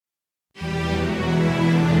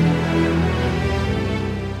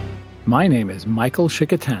My name is Michael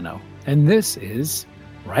Shikatano, and this is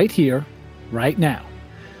Right Here, Right Now,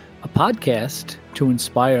 a podcast to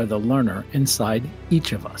inspire the learner inside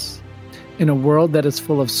each of us. In a world that is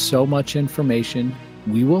full of so much information,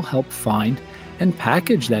 we will help find and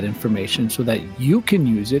package that information so that you can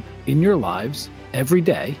use it in your lives every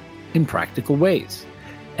day in practical ways.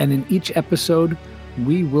 And in each episode,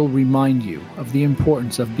 we will remind you of the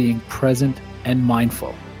importance of being present and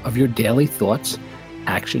mindful of your daily thoughts,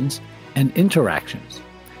 actions, and interactions.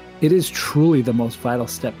 It is truly the most vital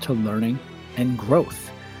step to learning and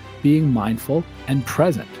growth, being mindful and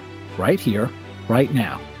present right here, right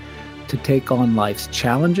now, to take on life's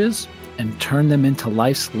challenges and turn them into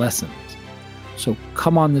life's lessons. So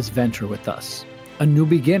come on this venture with us, a new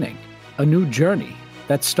beginning, a new journey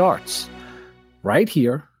that starts right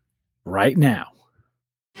here, right now.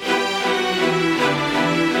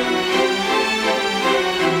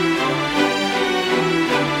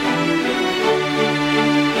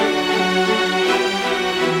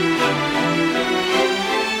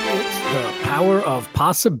 Power of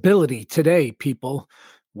possibility today, people.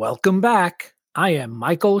 Welcome back. I am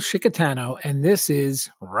Michael Shikatano, and this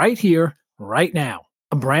is Right Here, Right Now,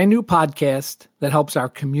 a brand new podcast that helps our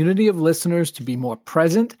community of listeners to be more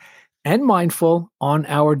present and mindful on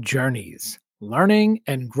our journeys, learning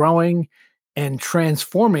and growing and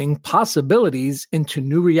transforming possibilities into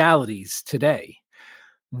new realities today.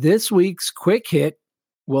 This week's quick hit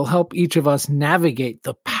will help each of us navigate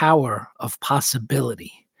the power of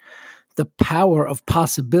possibility. The power of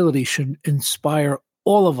possibility should inspire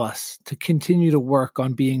all of us to continue to work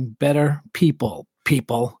on being better people.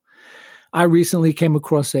 I recently came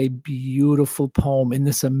across a beautiful poem in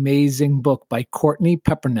this amazing book by Courtney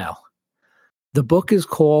Peppernell. The book is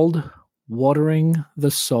called Watering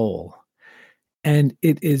the Soul, and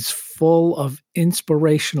it is full of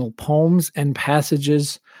inspirational poems and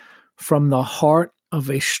passages from the heart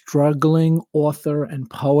of a struggling author and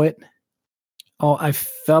poet. Oh, I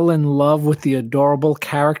fell in love with the adorable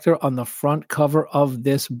character on the front cover of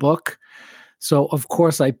this book. So, of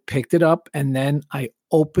course, I picked it up and then I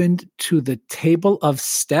opened to the table of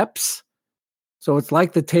steps. So it's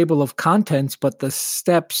like the table of contents, but the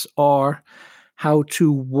steps are how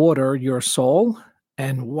to water your soul.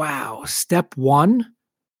 And wow, step 1,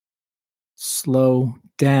 slow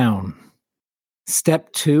down.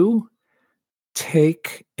 Step 2,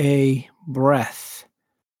 take a breath.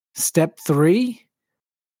 Step 3,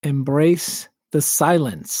 embrace the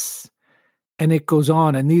silence. And it goes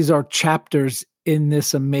on. And these are chapters in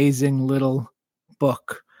this amazing little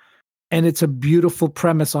book. And it's a beautiful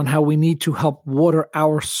premise on how we need to help water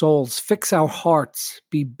our souls, fix our hearts,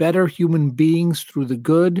 be better human beings through the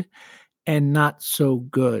good and not so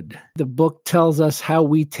good. The book tells us how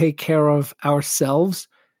we take care of ourselves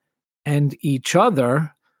and each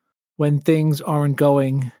other when things aren't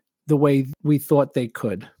going the way we thought they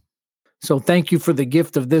could. So thank you for the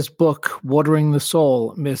gift of this book, Watering the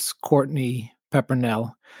Soul, Miss Courtney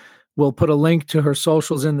Peppernell. We'll put a link to her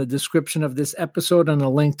socials in the description of this episode and a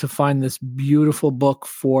link to find this beautiful book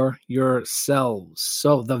for yourselves.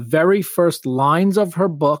 So the very first lines of her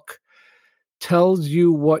book tells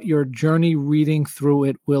you what your journey reading through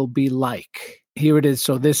it will be like. Here it is.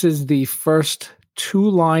 So this is the first 2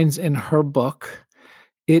 lines in her book.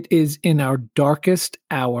 It is in our darkest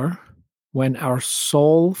hour, when our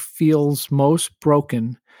soul feels most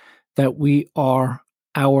broken, that we are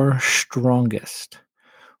our strongest.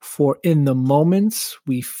 For in the moments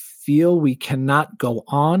we feel we cannot go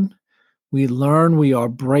on, we learn we are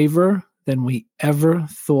braver than we ever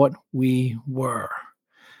thought we were.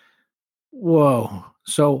 Whoa.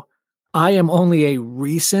 So I am only a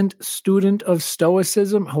recent student of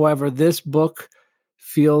Stoicism. However, this book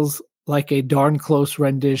feels like a darn close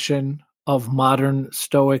rendition of modern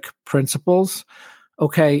Stoic principles.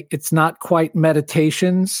 Okay, it's not quite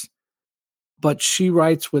meditations, but she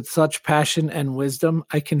writes with such passion and wisdom.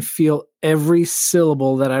 I can feel every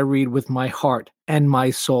syllable that I read with my heart and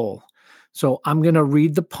my soul. So I'm going to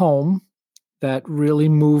read the poem that really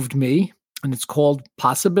moved me, and it's called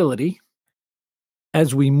Possibility.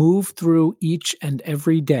 As we move through each and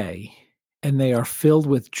every day, and they are filled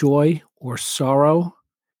with joy or sorrow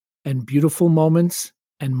and beautiful moments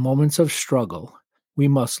and moments of struggle, we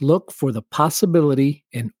must look for the possibility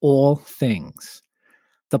in all things.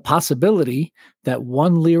 The possibility that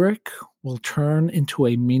one lyric will turn into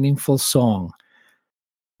a meaningful song.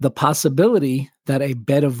 The possibility that a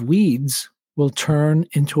bed of weeds will turn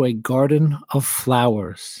into a garden of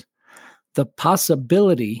flowers. The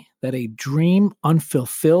possibility that a dream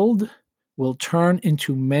unfulfilled will turn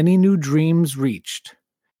into many new dreams reached.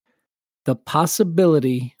 The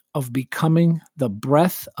possibility of becoming the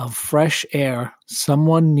breath of fresh air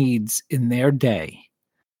someone needs in their day.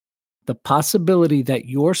 The possibility that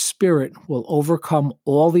your spirit will overcome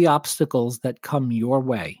all the obstacles that come your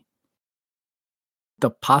way. The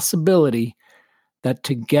possibility that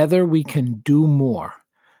together we can do more,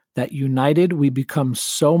 that united we become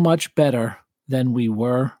so much better than we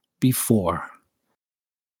were before.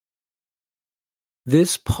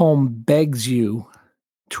 This poem begs you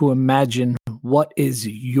to imagine what is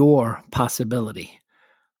your possibility.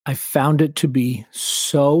 I found it to be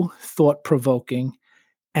so thought-provoking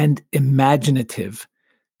and imaginative.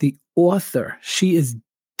 The author, she is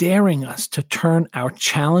daring us to turn our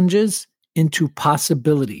challenges into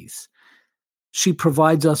possibilities. She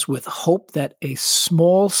provides us with hope that a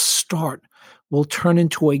small start will turn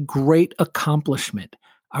into a great accomplishment,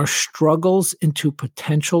 our struggles into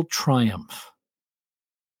potential triumph.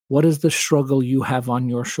 What is the struggle you have on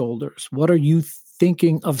your shoulders? What are you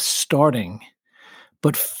thinking of starting,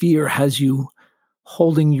 but fear has you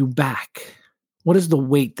holding you back? What is the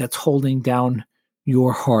weight that's holding down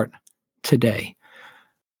your heart today?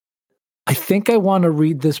 I think I want to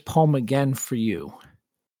read this poem again for you.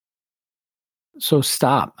 So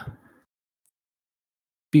stop.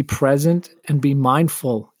 Be present and be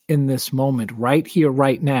mindful in this moment, right here,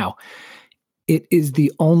 right now. It is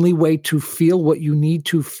the only way to feel what you need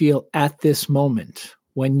to feel at this moment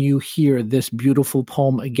when you hear this beautiful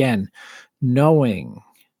poem again, knowing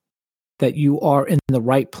that you are in the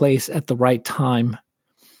right place at the right time,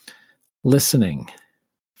 listening,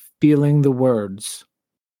 feeling the words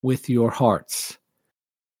with your hearts.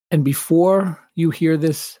 And before you hear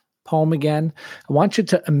this poem again, I want you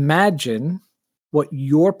to imagine what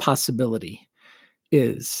your possibility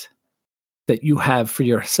is that you have for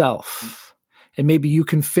yourself. And maybe you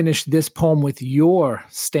can finish this poem with your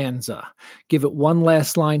stanza. Give it one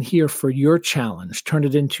last line here for your challenge. Turn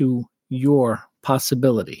it into your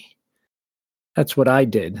possibility. That's what I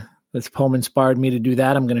did. This poem inspired me to do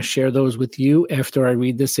that. I'm going to share those with you after I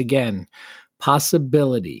read this again.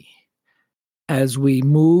 Possibility. As we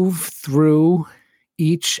move through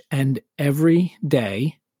each and every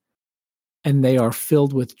day, and they are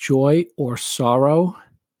filled with joy or sorrow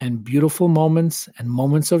and beautiful moments and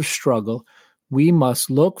moments of struggle, we must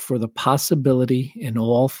look for the possibility in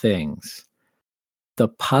all things. The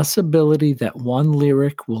possibility that one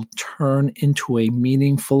lyric will turn into a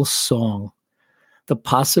meaningful song. The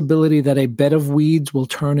possibility that a bed of weeds will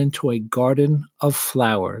turn into a garden of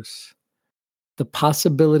flowers. The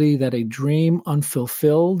possibility that a dream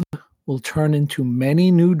unfulfilled will turn into many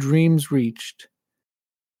new dreams reached.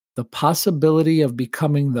 The possibility of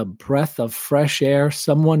becoming the breath of fresh air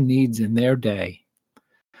someone needs in their day.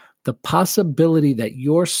 The possibility that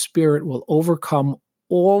your spirit will overcome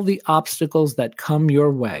all the obstacles that come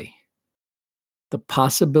your way. The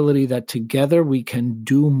possibility that together we can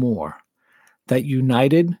do more. That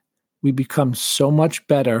united, we become so much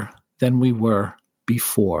better than we were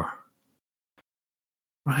before.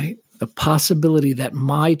 Right? The possibility that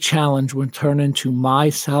my challenge will turn into my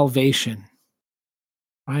salvation.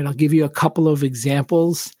 Right? I'll give you a couple of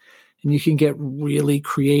examples and you can get really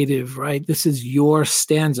creative, right? This is your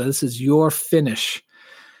stanza. This is your finish.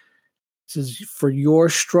 This is for your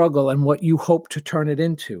struggle and what you hope to turn it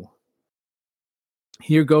into.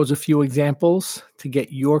 Here goes a few examples to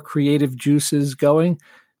get your creative juices going.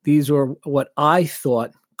 These are what I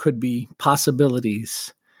thought could be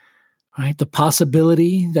possibilities, right? The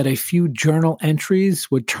possibility that a few journal entries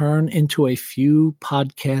would turn into a few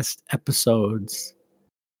podcast episodes.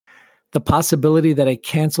 The possibility that a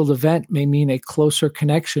canceled event may mean a closer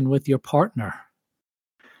connection with your partner.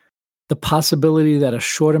 The possibility that a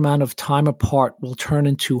short amount of time apart will turn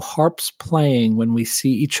into harps playing when we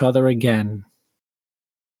see each other again.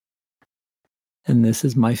 And this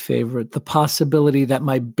is my favorite. The possibility that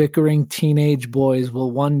my bickering teenage boys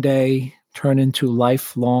will one day turn into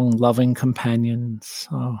lifelong loving companions.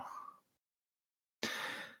 Oh.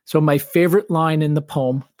 So my favorite line in the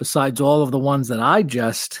poem, besides all of the ones that I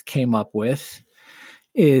just came up with,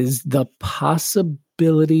 is the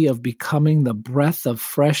possibility of becoming the breath of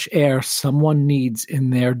fresh air someone needs in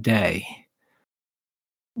their day.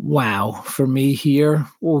 Wow, for me here,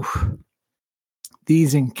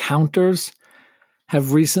 these encounters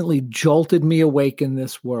have recently jolted me awake in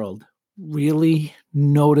this world, really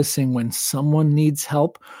noticing when someone needs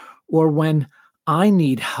help or when I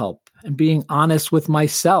need help. And being honest with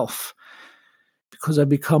myself, because I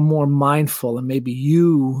become more mindful, and maybe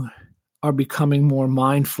you are becoming more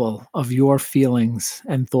mindful of your feelings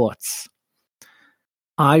and thoughts.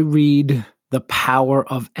 I read the power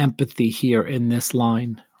of empathy here in this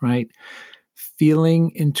line, right?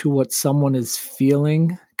 feeling into what someone is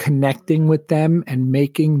feeling, connecting with them, and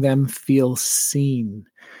making them feel seen.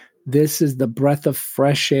 This is the breath of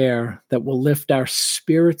fresh air that will lift our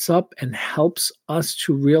spirits up and helps us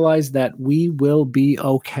to realize that we will be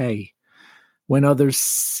okay. When others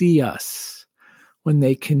see us, when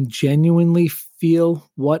they can genuinely feel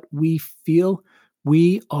what we feel,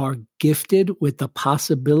 we are gifted with the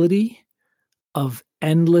possibility of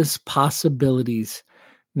endless possibilities.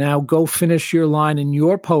 Now go finish your line in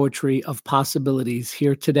your poetry of possibilities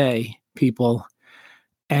here today, people.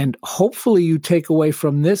 And hopefully you take away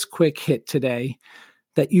from this quick hit today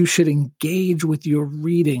that you should engage with your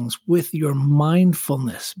readings, with your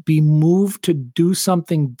mindfulness, be moved to do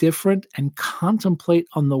something different and contemplate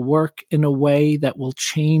on the work in a way that will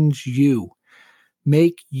change you,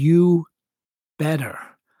 make you better.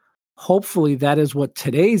 Hopefully that is what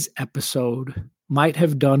today's episode might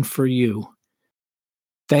have done for you.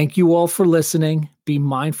 Thank you all for listening. Be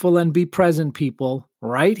mindful and be present, people,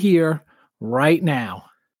 right here, right now.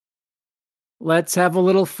 Let's have a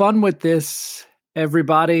little fun with this,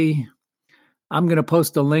 everybody. I'm going to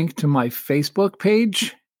post a link to my Facebook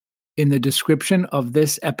page in the description of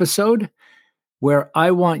this episode where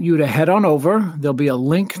I want you to head on over. There'll be a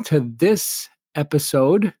link to this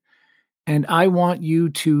episode, and I want you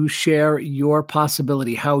to share your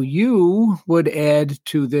possibility, how you would add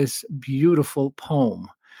to this beautiful poem.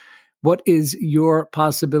 What is your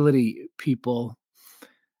possibility, people?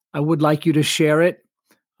 I would like you to share it.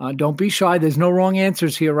 Don't be shy. There's no wrong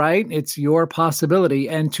answers here, right? It's your possibility.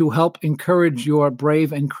 And to help encourage your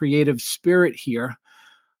brave and creative spirit here,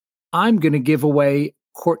 I'm going to give away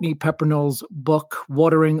Courtney Peppernoll's book,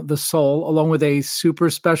 Watering the Soul, along with a super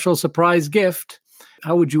special surprise gift.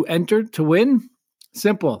 How would you enter to win?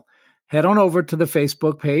 Simple. Head on over to the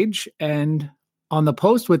Facebook page, and on the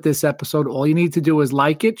post with this episode, all you need to do is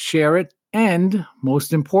like it, share it, and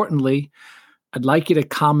most importantly, I'd like you to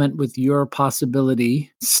comment with your possibility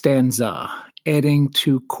stanza, adding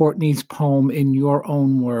to Courtney's poem in your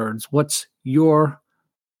own words. What's your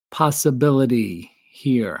possibility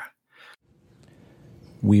here?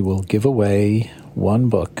 We will give away one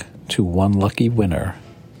book to one lucky winner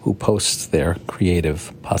who posts their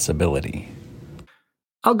creative possibility.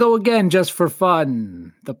 I'll go again just for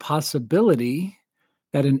fun. The possibility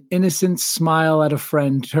that an innocent smile at a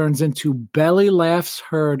friend turns into belly laughs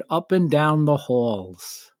heard up and down the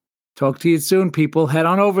halls. Talk to you soon, people. Head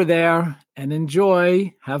on over there and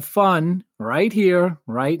enjoy, have fun, right here,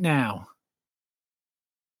 right now.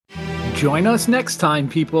 Join us next time,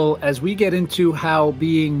 people, as we get into how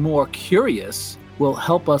being more curious will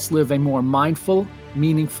help us live a more mindful,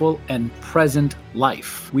 meaningful, and present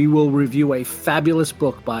life. We will review a fabulous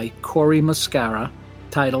book by Cory Muscara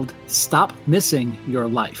titled Stop Missing Your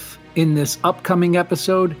Life. In this upcoming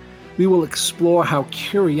episode, we will explore how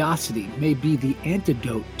curiosity may be the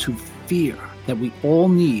antidote to fear that we all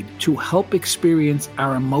need to help experience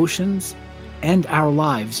our emotions and our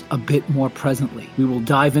lives a bit more presently. We will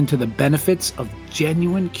dive into the benefits of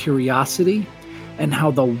genuine curiosity and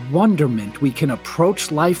how the wonderment we can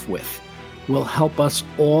approach life with will help us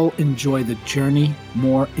all enjoy the journey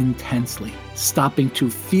more intensely, stopping to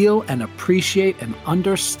feel and appreciate and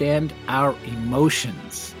understand our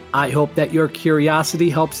emotions. I hope that your curiosity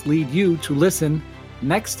helps lead you to listen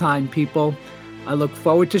next time, people. I look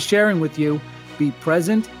forward to sharing with you. Be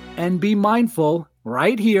present and be mindful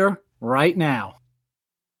right here, right now.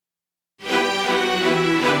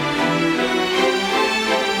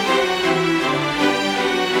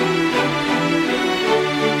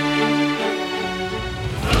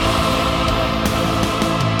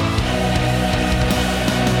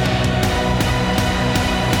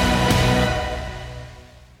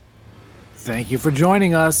 Thank you for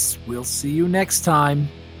joining us. We'll see you next time,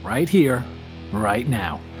 right here, right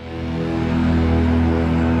now.